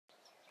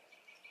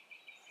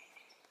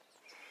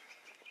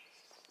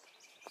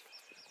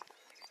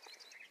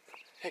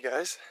Hey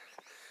guys,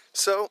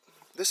 so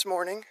this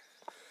morning,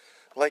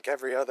 like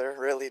every other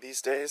really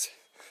these days,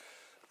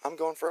 I'm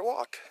going for a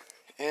walk,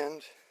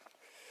 and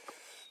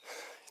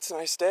it's a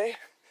nice day,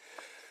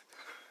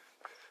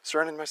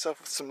 surrounding myself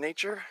with some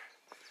nature,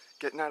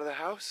 getting out of the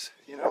house,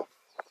 A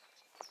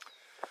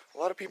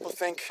lot of people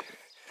think,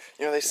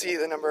 they see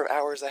the number of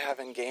hours I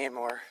have in game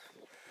or,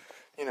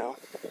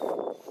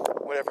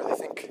 whatever, they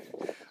think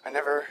I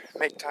never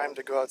make time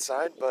to go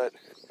outside, but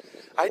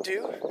I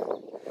do.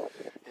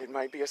 It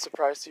might be a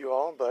surprise to you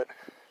all, but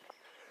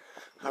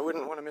I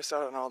wouldn't want to miss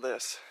out on all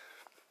this.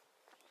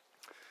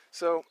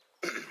 So,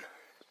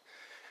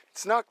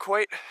 it's not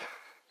quite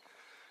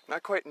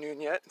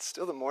noon yet. It's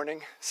still the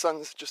morning.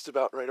 Sun's just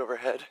about right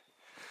overhead.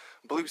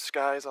 Blue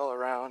skies all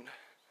around,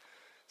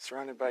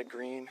 surrounded by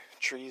green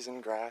trees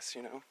and grass,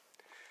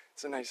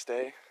 It's a nice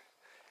day,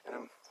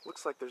 and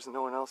looks like there's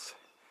no one else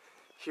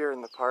here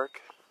in the park.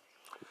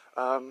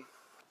 But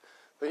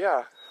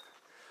yeah,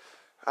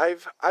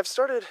 I've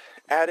started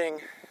adding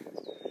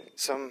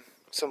some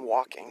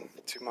walking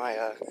to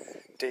my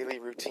daily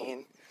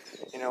routine.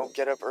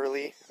 Get up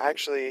early. I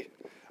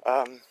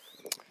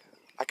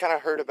kind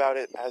of heard about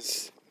it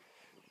as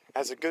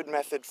a good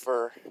method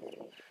for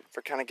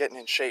kind of getting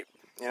in shape.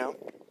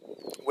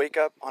 Wake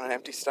up on an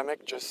empty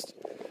stomach, just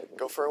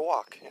go for a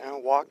walk.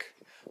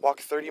 Walk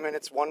 30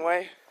 minutes one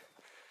way.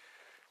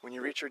 When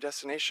you reach your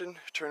destination,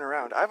 turn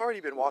around. I've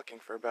already been walking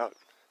for about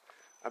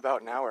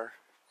an hour,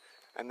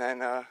 and then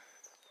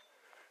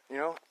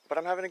but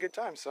I'm having a good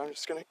time, so I'm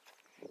just gonna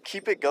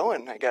keep it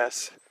going, I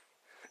guess.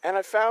 And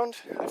I found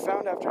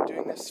after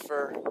doing this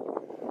for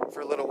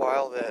a little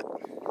while that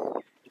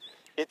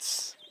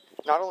it's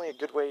not only a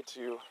good way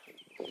to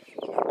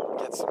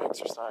get some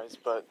exercise,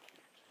 but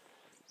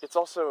it's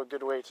also a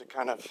good way to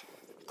kind of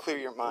clear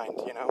your mind.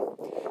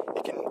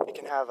 It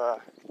can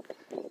have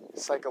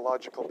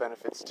psychological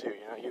benefits too.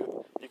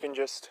 You can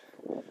just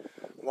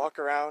walk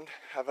around,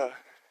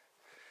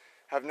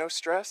 have no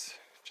stress,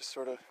 just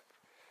sort of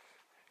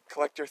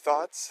collect your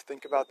thoughts,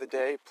 think about the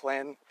day,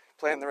 plan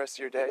the rest of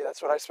your day.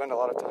 That's what I spend a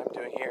lot of time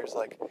doing here, is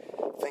like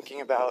thinking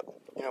about,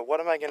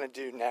 what am I going to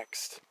do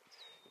next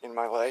in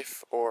my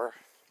life, or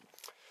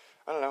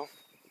I don't know,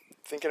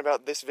 thinking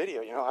about this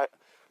video. Oh,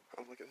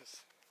 look at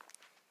this.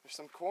 There's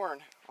some corn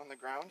on the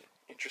ground.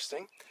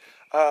 Interesting.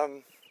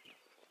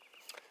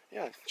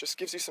 Yeah, it just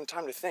gives you some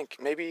time to think.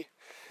 Maybe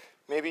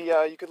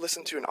you could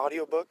listen to an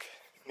audiobook.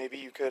 Maybe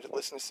you could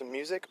listen to some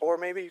music, or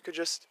maybe you could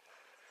just,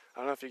 I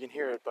don't know if you can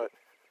hear it, but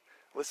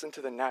listen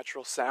to the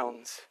natural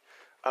sounds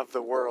of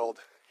the world.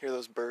 Hear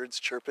those birds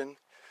chirping,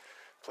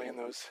 playing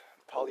those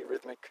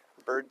polyrhythmic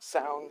bird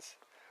sounds.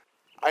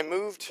 I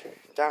moved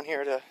down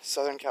here to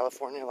Southern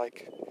California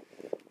like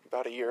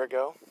about a year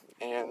ago,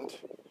 and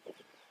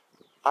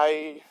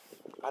I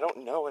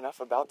don't know enough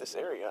about this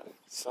area,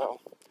 so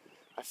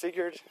I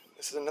figured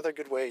this is another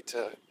good way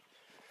to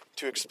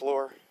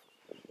explore,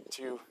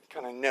 to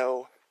kind of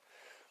know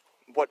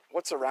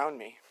what's around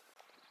me.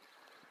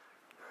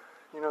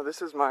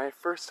 This is my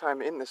first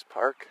time in this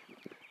park,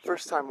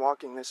 first time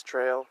walking this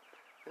trail.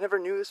 I never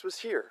knew this was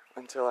here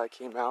until I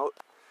came out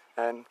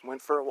and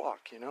went for a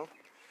walk,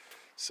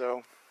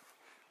 So,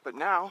 but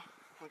now,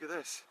 look at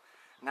this.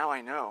 Now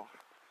I know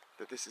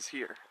that this is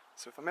here.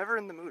 So if I'm ever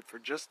in the mood for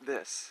just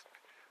this,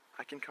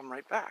 I can come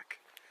right back.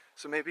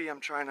 So maybe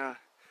I'm trying to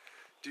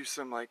do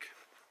some,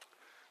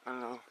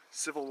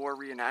 Civil War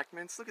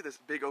reenactments. Look at this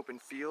big open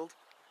field.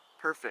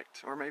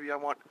 Perfect. Or maybe I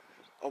want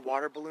a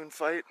water balloon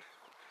fight.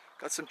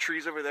 Got some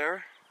trees over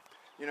there.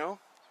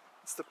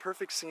 It's the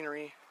perfect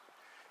scenery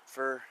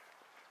for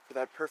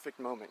that perfect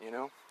moment,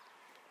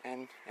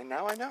 And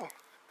now I know.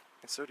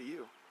 And so do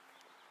you.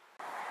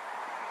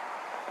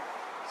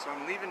 So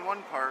I'm leaving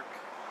one park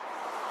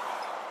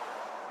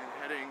and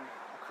heading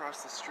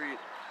across the street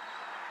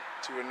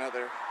to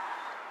another.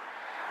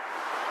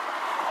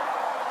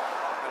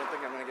 I don't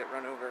think I'm gonna get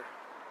run over.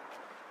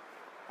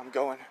 I'm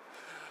going.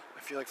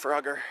 I feel like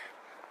Frogger.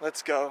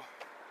 Let's go.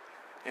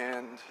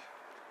 And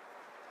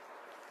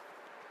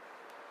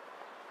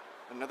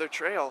another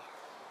trail.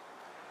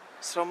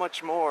 So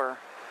much more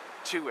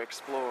to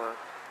explore.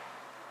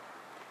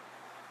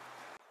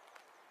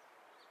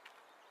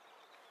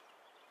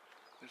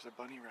 There's a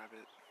bunny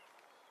rabbit.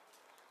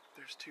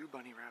 There's two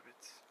bunny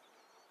rabbits.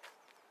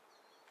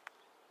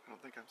 I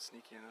don't think I'm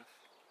sneaky enough.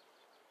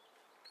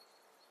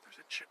 There's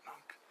a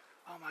chipmunk.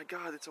 Oh my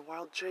god, it's a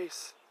wild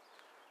chase.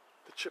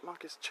 The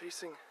chipmunk is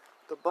chasing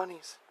the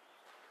bunnies.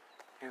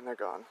 And they're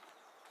gone.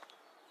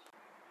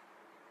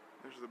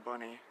 There's the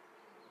bunny.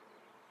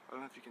 I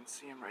don't know if you can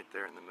see him right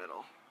there in the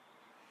middle.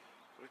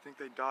 But I think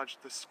they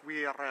dodged the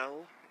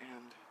squirrel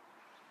and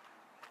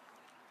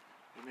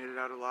they made it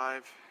out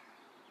alive.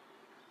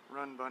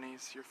 Run,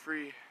 bunnies, you're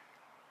free.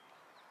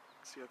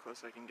 Let's see how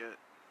close I can get.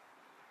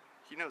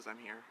 He knows I'm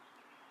here.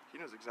 He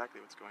knows exactly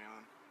what's going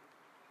on.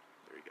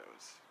 There he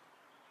goes.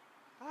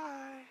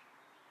 Bye.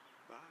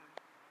 Bye.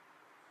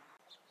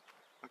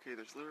 Okay,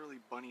 there's literally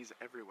bunnies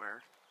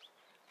everywhere.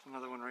 There's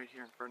another one right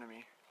here in front of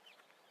me.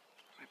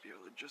 Might be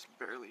able to just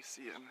barely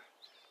see him.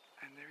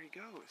 And there he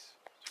goes.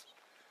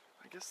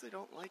 I guess they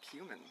don't like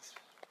humans.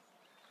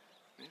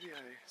 Maybe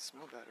I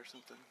smell bad or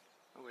something.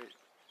 Oh wait,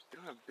 they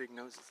don't have big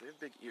noses, they have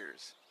big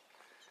ears.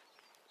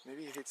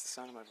 Maybe he hates the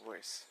sound of my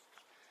voice.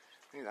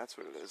 Maybe that's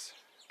what it is.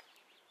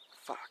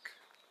 Fuck.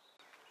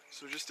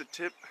 So just a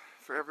tip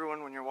for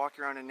everyone when you're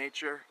walking around in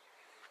nature,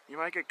 you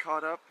might get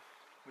caught up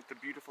with the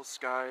beautiful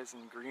skies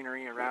and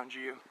greenery around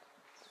you,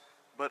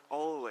 but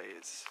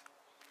always,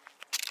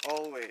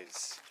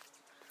 always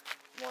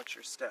watch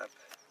your step.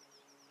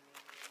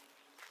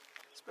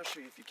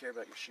 Especially if you care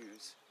about your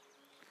shoes.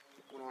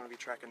 You wouldn't want to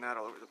be tracking that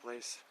all over the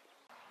place.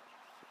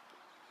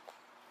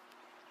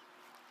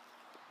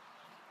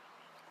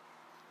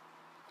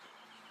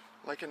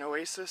 Like an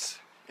oasis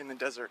in the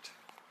desert.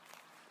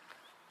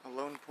 A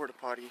lone porta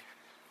potty,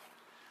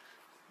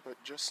 but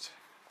just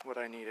what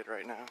I needed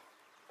right now.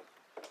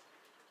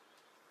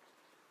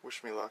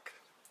 Wish me luck.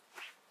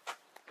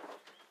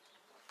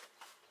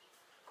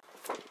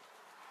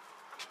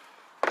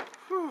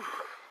 Whew.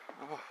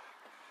 Oh.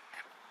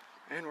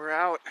 And we're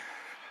out.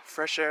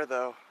 Fresh air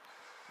though.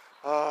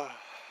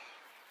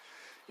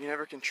 You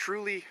never can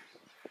truly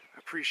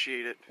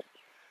appreciate it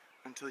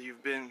until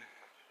you've been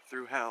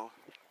through hell.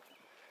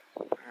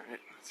 Alright,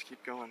 let's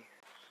keep going.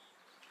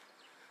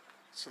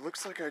 So it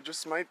looks like I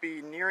just might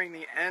be nearing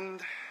the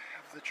end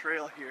of the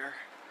trail here.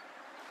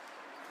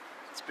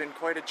 It's been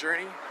quite a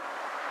journey.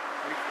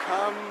 We've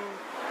come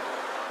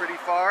pretty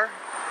far.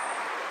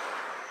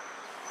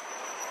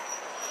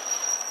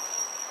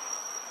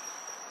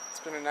 It's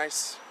been a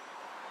nice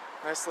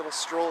little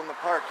stroll in the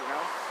park, you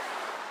know?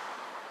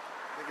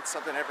 I think it's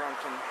something everyone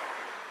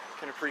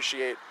can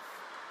appreciate.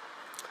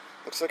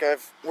 Looks like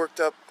I've worked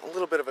up a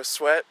little bit of a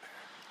sweat.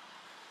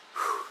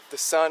 The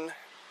sun,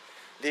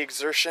 the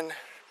exertion,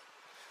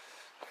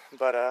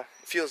 but it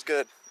feels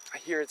good. I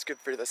hear it's good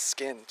for the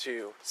skin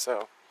too,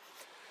 so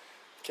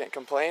can't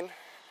complain.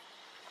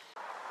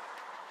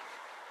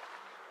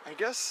 I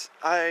guess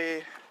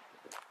I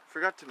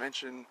forgot to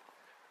mention,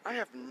 I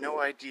have no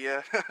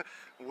idea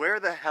where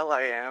the hell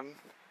I am,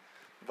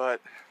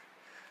 but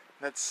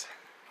that's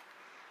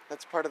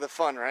part of the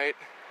fun, right?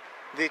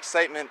 The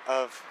excitement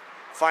of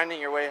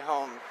finding your way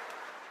home.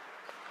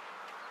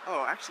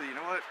 Oh, actually, you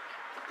know what?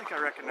 I think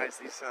I recognize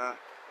these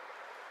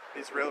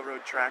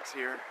railroad tracks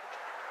here.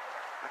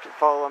 I can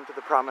follow them to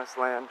the promised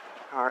land.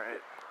 All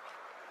right.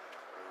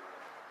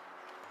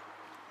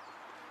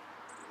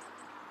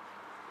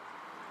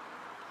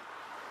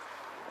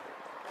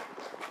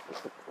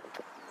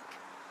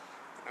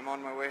 I'm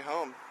on my way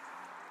home.